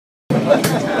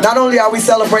Not only are we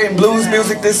celebrating blues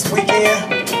music this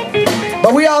weekend,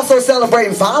 but we also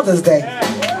celebrating Father's Day.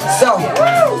 So,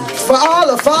 for all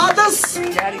the fathers,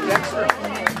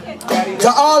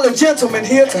 to all the gentlemen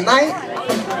here tonight,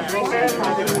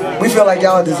 we feel like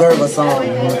y'all deserve a song.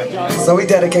 So we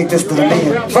dedicate this to the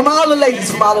men. From all the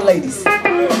ladies, from all the ladies.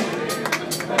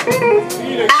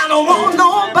 I don't want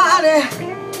nobody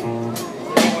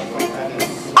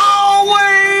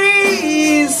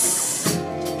always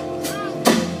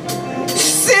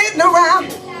sitting around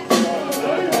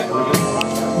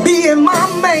being my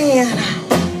man.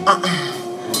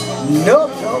 No,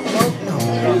 no, no, no.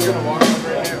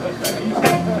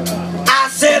 I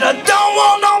said I don't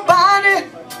want nobody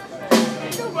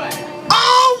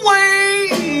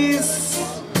always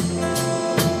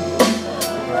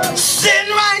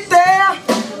sitting right there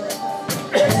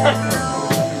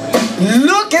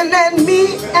looking at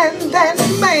me and that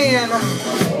man.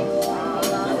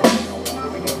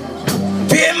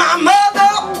 Be my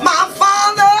mother, my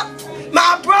father,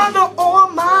 my brother or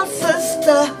my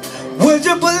sister. Would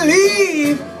you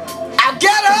believe I'll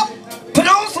get up, put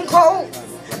on some clothes,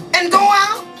 and go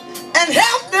out and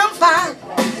help them find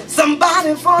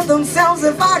somebody for themselves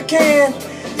if I can?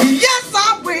 Yes,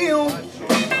 I will.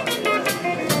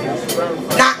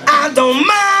 Now, I don't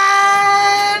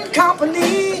mind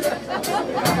company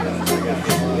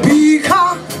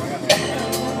because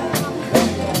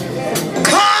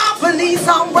company's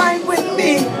alright with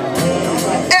me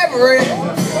every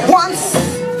once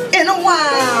in a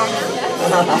while.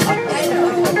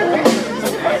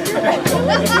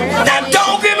 Now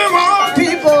don't get me wrong,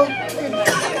 people.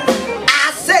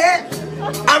 I said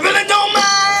I really don't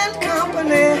mind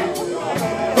company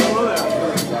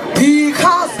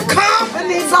because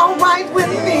company's alright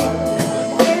with me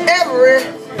every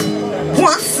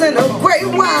once in a great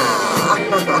while.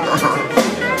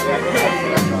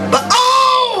 But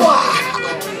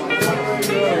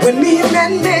when me and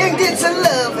that man get to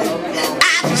loving, I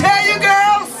tell you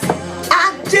girls, I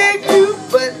dig you,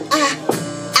 but I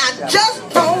just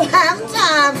don't have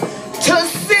time to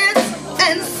sit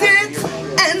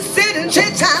and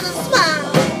chit-chat and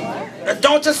smile.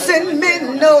 Don't you send me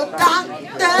no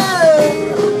doctor,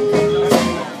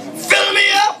 fill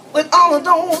me up with all of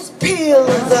those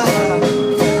pills.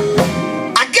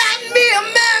 I got me a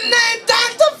man named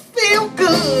Dr.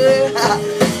 Feelgood.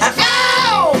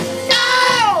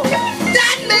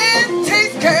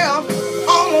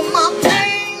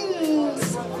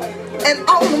 And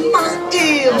all of my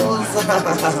ills.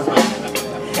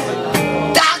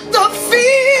 Dr.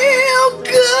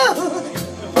 Feelgood.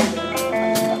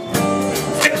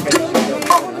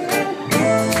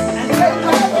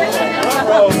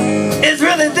 It's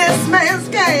really this man's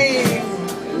game.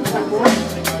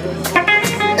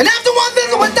 And after one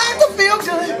visit with Dr.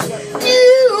 Feelgood, you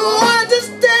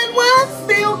understand why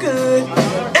Feelgood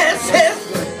is his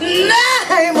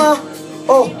name.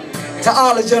 Oh. To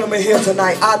all the gentlemen here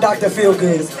tonight, our Dr.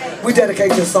 Feelgood, we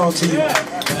dedicate this song to you.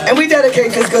 And we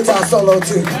dedicate this guitar solo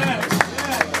too.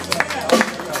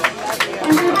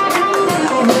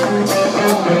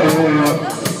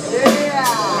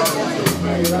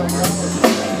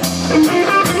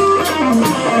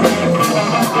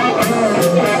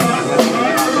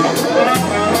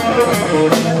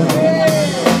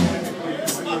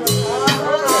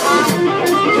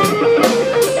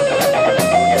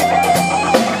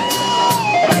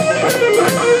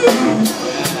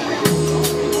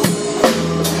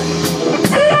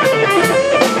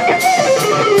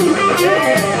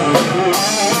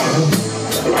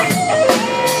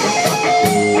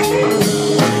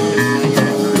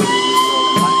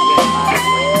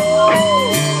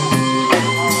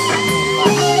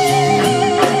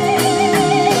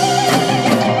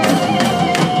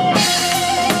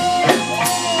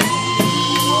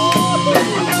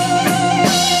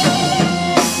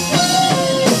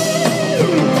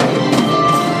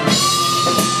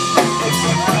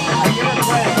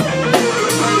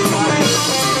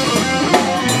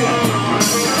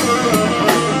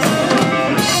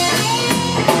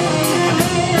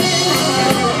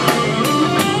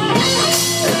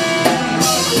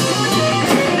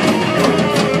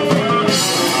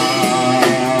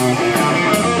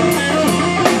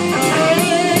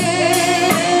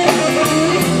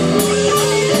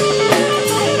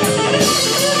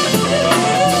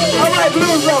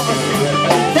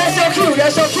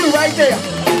 That's your cue right there.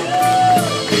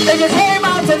 If you came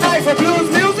out tonight for blues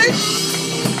music,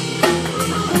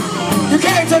 you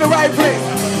came to the right place.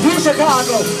 Blue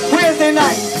Chicago, Wednesday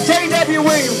night, J.W.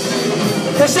 Williams,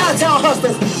 the Chi-Town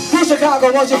Hustlers. Blue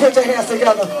Chicago, won't you put your hands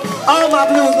together? All my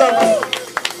blues lovers,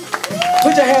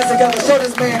 put your hands together. Show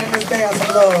this man and this band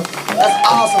some love. That's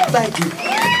awesome, thank you.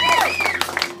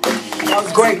 That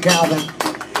was great, Calvin.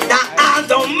 Now I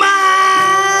don't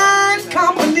mind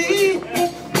company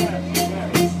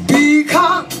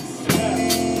because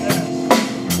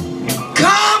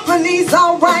company's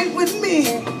alright with me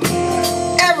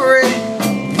every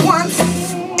once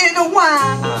in a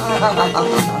while.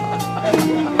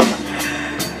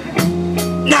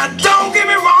 Now don't get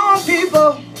me wrong,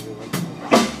 people.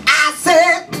 I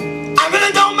said I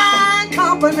really don't mind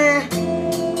company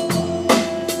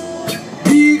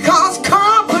because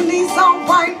company's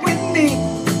alright with me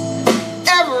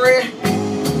every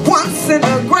once in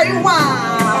a great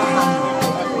while.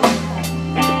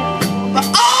 But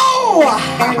oh,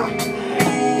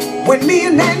 when me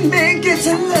and that man get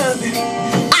to loving,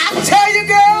 I tell you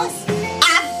girls,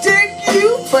 I dig you,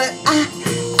 but I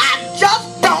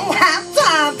just don't have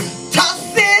time to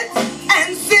sit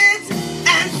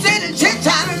and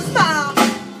chit-chat and smile.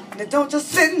 Now don't just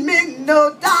send me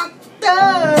no doctor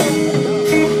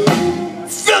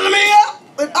filling me up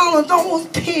with all of those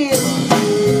pills.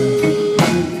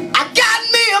 I got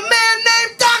me a man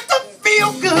named Dr.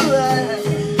 Feelgood.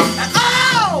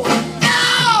 Oh,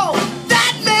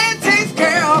 that man takes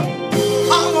care of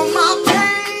all of my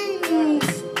pains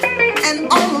and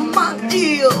all of my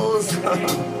ills.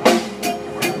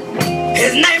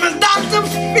 His name is Dr.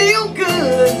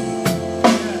 Feelgood.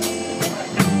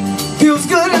 Feels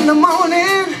good in the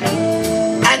morning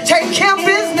and take care of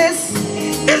business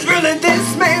is really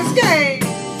this man's game.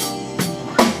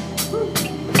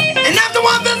 And after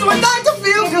one visit with Dr.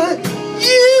 Feelgood,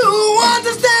 you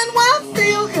understand why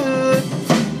Feelgood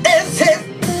is his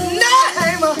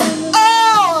name.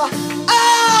 Oh.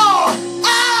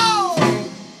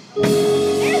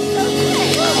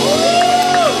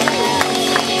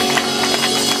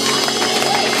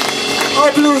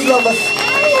 Oh, blues lovers.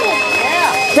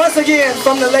 Once again,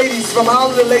 from the ladies, from all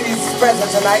of the ladies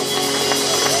present tonight,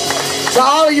 to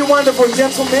all of you wonderful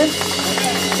gentlemen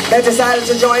that decided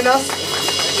to join us,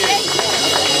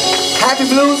 happy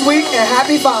Blues Week and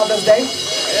happy Father's Day.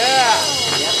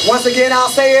 Once again, I'll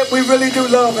say it, we really do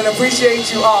love and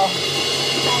appreciate you all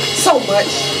so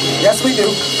much. Yes, we do.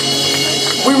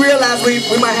 We realize we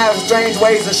might have strange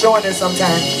ways of showing it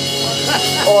sometimes,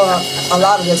 or a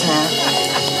lot of the time,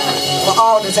 or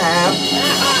all the time.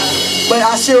 But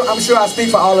I'm sure I speak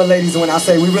for all the ladies when I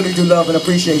say we really do love and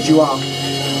appreciate you all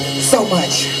so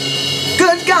much.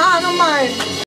 Good God Almighty.